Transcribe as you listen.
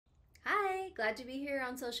glad to be here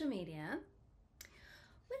on social media.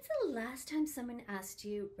 When's the last time someone asked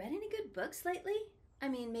you, read any good books lately? I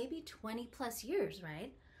mean, maybe 20 plus years,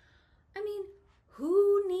 right? I mean,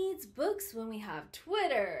 who needs books when we have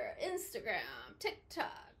Twitter, Instagram,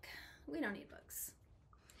 TikTok? We don't need books.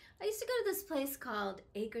 I used to go to this place called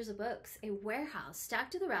Acres of Books, a warehouse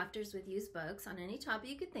stacked to the rafters with used books on any topic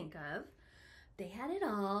you could think of. They had it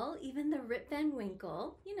all, even the Rip Van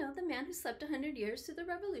Winkle, you know, the man who slept 100 years through the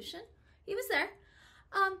revolution. He was there.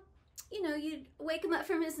 You'd wake him up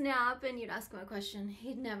from his nap and you'd ask him a question.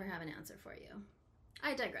 He'd never have an answer for you.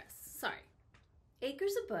 I digress. Sorry.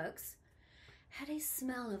 Acres of Books had a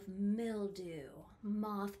smell of mildew,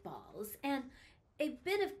 mothballs, and a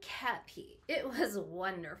bit of cat pee. It was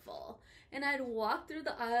wonderful. And I'd walk through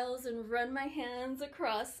the aisles and run my hands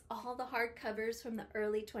across all the hardcovers from the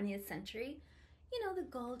early 20th century. You know, the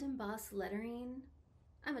gold embossed lettering.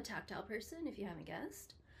 I'm a tactile person, if you haven't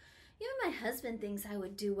guessed. Even my husband thinks I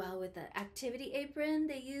would do well with the activity apron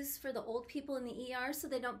they use for the old people in the ER so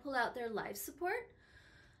they don't pull out their life support.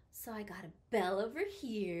 So I got a bell over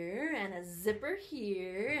here and a zipper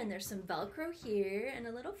here, and there's some Velcro here and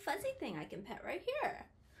a little fuzzy thing I can pet right here.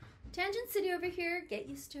 Tangent City over here, get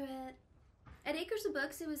used to it. At Acres of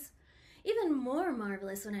Books, it was even more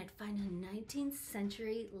marvelous when I'd find a 19th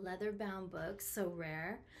century leather-bound book, so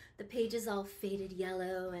rare, the pages all faded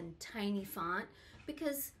yellow and tiny font,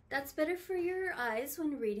 because that's better for your eyes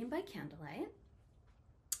when reading by candlelight.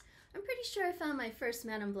 I'm pretty sure I found my first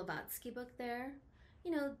Madame Blavatsky book there.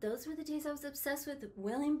 You know, those were the days I was obsessed with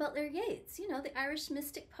William Butler Yeats, you know, the Irish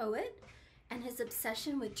mystic poet, and his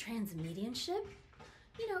obsession with transmediumship.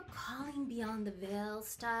 You know, calling beyond the veil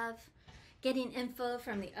stuff, getting info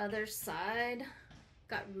from the other side.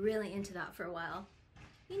 Got really into that for a while.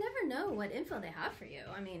 You never know what info they have for you.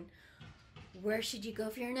 I mean, where should you go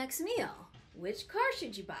for your next meal? Which car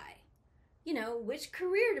should you buy? You know, which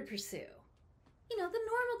career to pursue? You know, the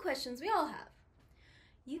normal questions we all have.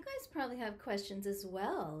 You guys probably have questions as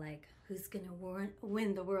well, like who's gonna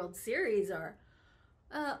win the World Series, or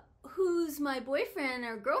who's my boyfriend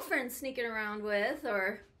or girlfriend sneaking around with,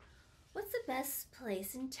 or what's the best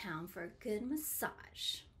place in town for a good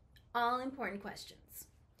massage? All important questions.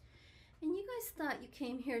 And you guys thought you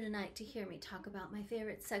came here tonight to hear me talk about my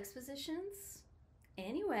favorite sex positions?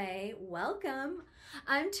 Anyway, welcome.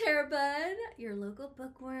 I'm Tarabud, your local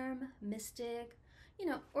bookworm, mystic, you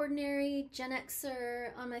know, ordinary Gen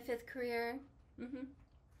Xer on my 5th career.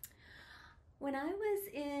 When I was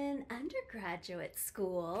in undergraduate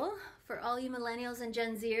school, for all you millennials and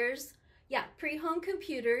Gen Zers, yeah, pre-home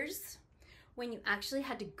computers, when you actually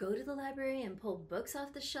had to go to the library and pull books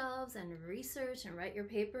off the shelves and research and write your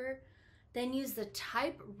paper, then use the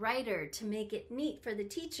typewriter to make it neat for the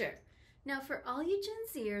teacher. Now, for all you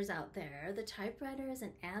Gen Zers out there, the typewriter is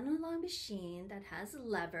an analog machine that has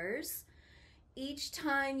levers. Each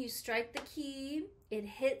time you strike the key, it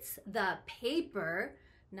hits the paper,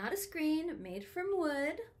 not a screen, made from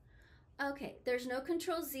wood. Okay, there's no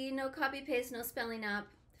Control-Z, no copy-paste, no spelling app.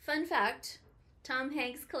 Fun fact, Tom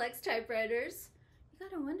Hanks collects typewriters. You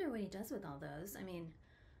gotta wonder what he does with all those. I mean,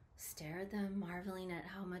 stare at them, marveling at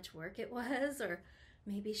how much work it was, or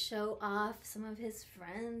maybe show off some of his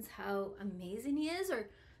friends how amazing he is, or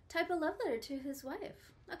type a love letter to his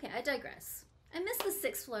wife. Okay, I digress. I miss the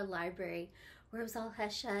 6th floor library where it was all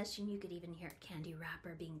hush-hush and you could even hear a candy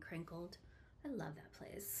wrapper being crinkled. I love that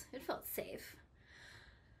place. It felt safe.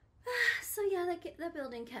 So yeah, that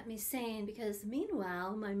building kept me sane because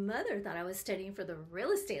meanwhile, my mother thought I was studying for the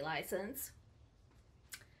real estate license.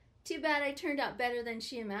 Too bad I turned out better than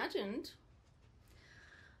she imagined.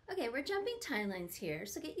 Okay, we're jumping timelines here,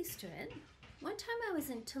 so get used to it. One time I was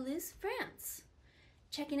in Toulouse, France,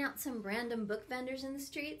 checking out some random book vendors in the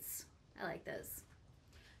streets. I like those.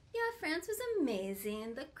 Yeah, France was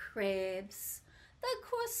amazing. The crepes, the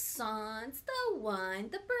croissants, the wine,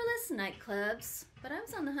 the burlesque nightclubs. But I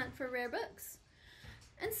was on the hunt for rare books.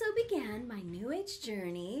 And so began my New Age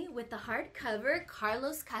journey with the hardcover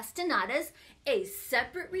Carlos Castaneda's A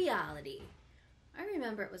Separate Reality. I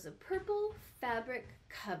remember it was a purple fabric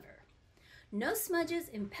cover. No smudges,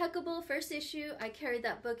 impeccable first issue. I carried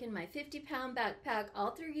that book in my 50-pound backpack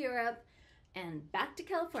all through Europe and back to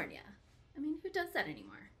California. I mean, who does that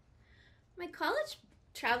anymore? My college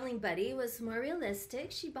traveling buddy was more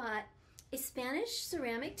realistic. She bought a Spanish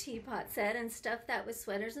ceramic teapot set and stuffed that with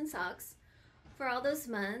sweaters and socks for all those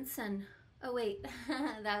months. And, oh wait,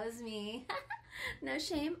 that was me. No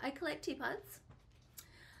shame, I collect teapots.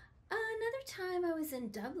 Another time I was in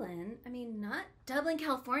Dublin, not Dublin,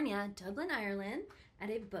 California, Dublin, Ireland, at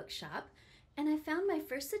a bookshop, and I found my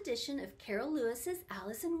first edition of Carol Lewis's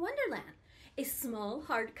Alice in Wonderland, a small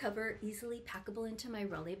hardcover easily packable into my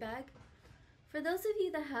rolly bag. For those of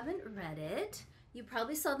you that haven't read it, you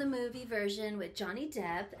probably saw the movie version with Johnny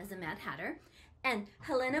Depp as a Mad Hatter and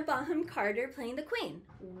Helena Bonham Carter playing the Queen.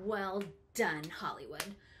 Well done,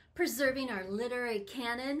 Hollywood. Preserving our literary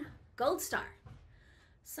canon, gold star.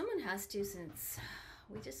 Someone has to, since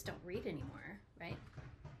we just don't read anymore, right?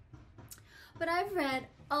 But I've read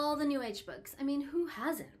all the New Age books. I mean, who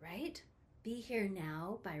hasn't, right? Be Here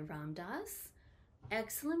Now by Ram Dass.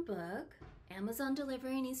 Excellent book. Amazon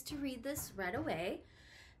delivery needs to read this right away.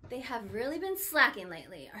 They have really been slacking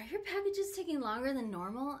lately. Are your packages taking longer than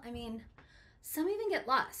normal? I mean, some even get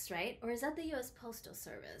lost, right? Or is that the U.S. Postal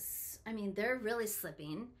Service? I mean, they're really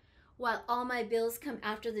slipping. While all my bills come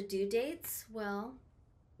after the due dates, well,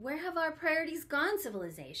 where have our priorities gone,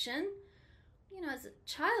 civilization? You know, as a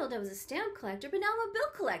child, I was a stamp collector, but now I'm a bill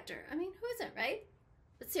collector. I mean, who isn't, right?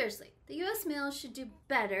 But seriously, the U.S. mail should do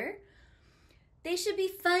better. They should be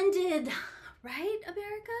funded, right,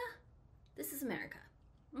 America? This is America.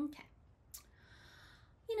 Okay.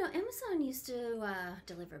 You know, Amazon used to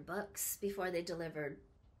deliver books before they delivered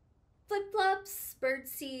flip-flops,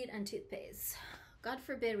 birdseed, and toothpaste. God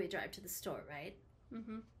forbid we drive to the store, right?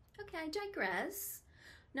 Okay, I digress.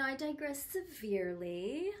 No, I digress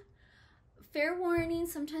severely. Fair warning,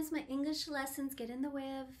 sometimes my English lessons get in the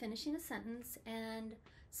way of finishing a sentence, and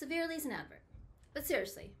severely is an adverb. But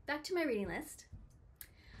seriously, back to my reading list.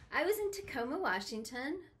 I was in Tacoma,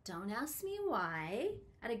 Washington, don't ask me why,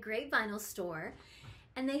 at a great vinyl store,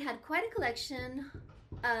 and they had quite a collection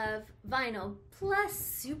of vinyl plus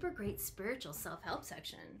super great spiritual self-help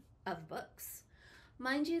section of books.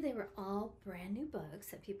 Mind you, they were all brand new books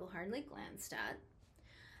that people hardly glanced at.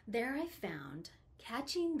 There I found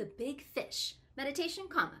Catching the Big Fish, Meditation,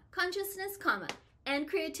 Consciousness, and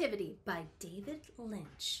Creativity by David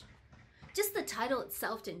Lynch. Just the title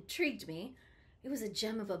itself intrigued me. It was a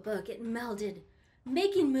gem of a book. It melded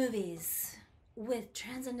making movies with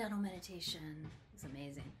transcendental meditation. It was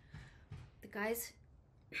amazing. The guys,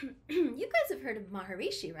 you guys have heard of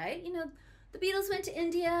Maharishi, right? You know, the Beatles went to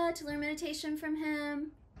India to learn meditation from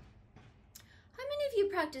him. How many of you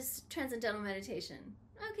practice transcendental meditation?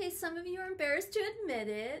 Okay, some of you are embarrassed to admit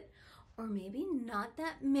it, or maybe not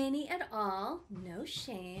that many at all. No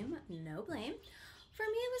shame, no blame. For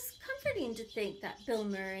me, it was comforting to think that Bill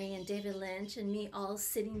Murray and David Lynch and me all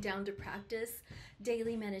sitting down to practice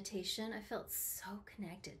daily meditation. I felt so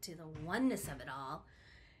connected to the oneness of it all.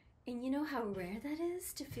 And you know how rare that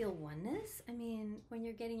is to feel oneness? I mean, when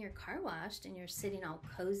you're getting your car washed and you're sitting all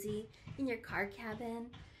cozy in your car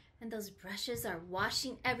cabin and those brushes are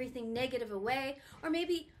washing everything negative away, or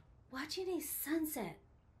maybe watching a sunset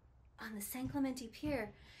on the San Clemente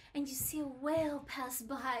Pier and you see a whale pass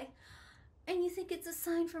by and you think it's a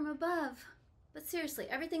sign from above. But seriously,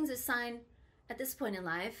 everything's a sign at this point in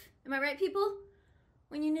life. Am I right, people?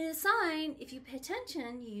 When you need a sign, if you pay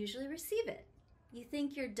attention, you usually receive it. You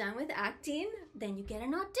think you're done with acting, then you get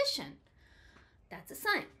an audition. That's a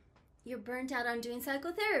sign. You're burnt out on doing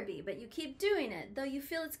psychotherapy, but you keep doing it, though you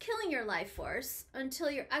feel it's killing your life force, until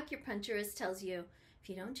your acupuncturist tells you, if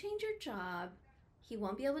you don't change your job, he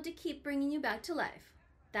won't be able to keep bringing you back to life.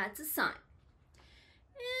 That's a sign.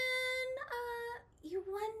 And you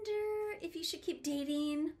wonder if you should keep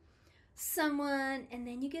dating someone, and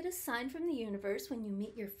then you get a sign from the universe when you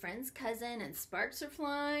meet your friend's cousin and sparks are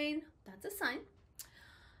flying. That's a sign.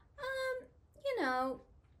 You know,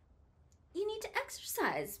 you need to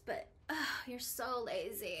exercise, but you're so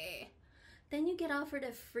lazy. Then you get offered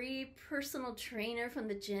a free personal trainer from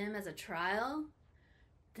the gym as a trial.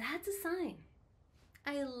 That's a sign.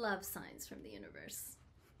 I love signs from the universe.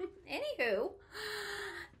 Anywho,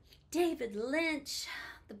 David Lynch,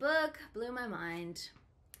 the book blew my mind.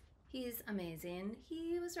 He's amazing.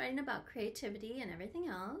 He was writing about creativity and everything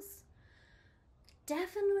else.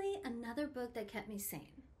 Definitely another book that kept me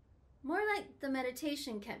sane. More like the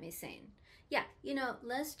meditation kept me sane. Yeah, you know,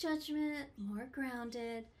 less judgment, more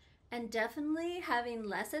grounded, and definitely having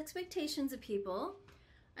less expectations of people.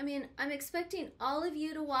 I mean, I'm expecting all of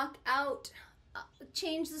you to walk out,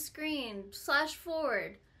 change the screen, slash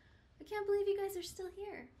forward. I can't believe you guys are still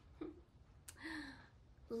here.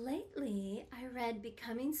 Lately, I read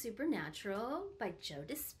Becoming Supernatural by Joe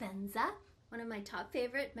Dispenza, one of my top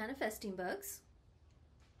favorite manifesting books.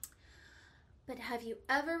 But have you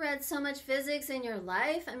ever read so much physics in your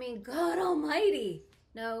life? I mean, God almighty.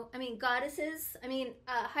 No, I mean, goddesses. I mean,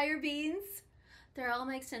 higher beings. They're all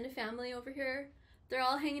my extended family over here. They're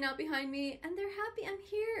all hanging out behind me, and they're happy I'm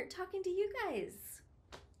here talking to you guys.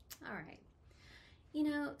 All right. You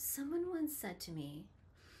know, someone once said to me,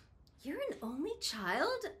 "You're an only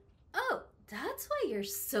child? Oh, That's why you're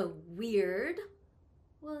so weird.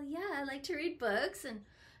 Well, yeah, I like to read books and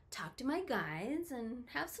talk to my guides and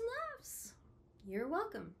have some laughs. You're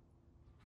welcome.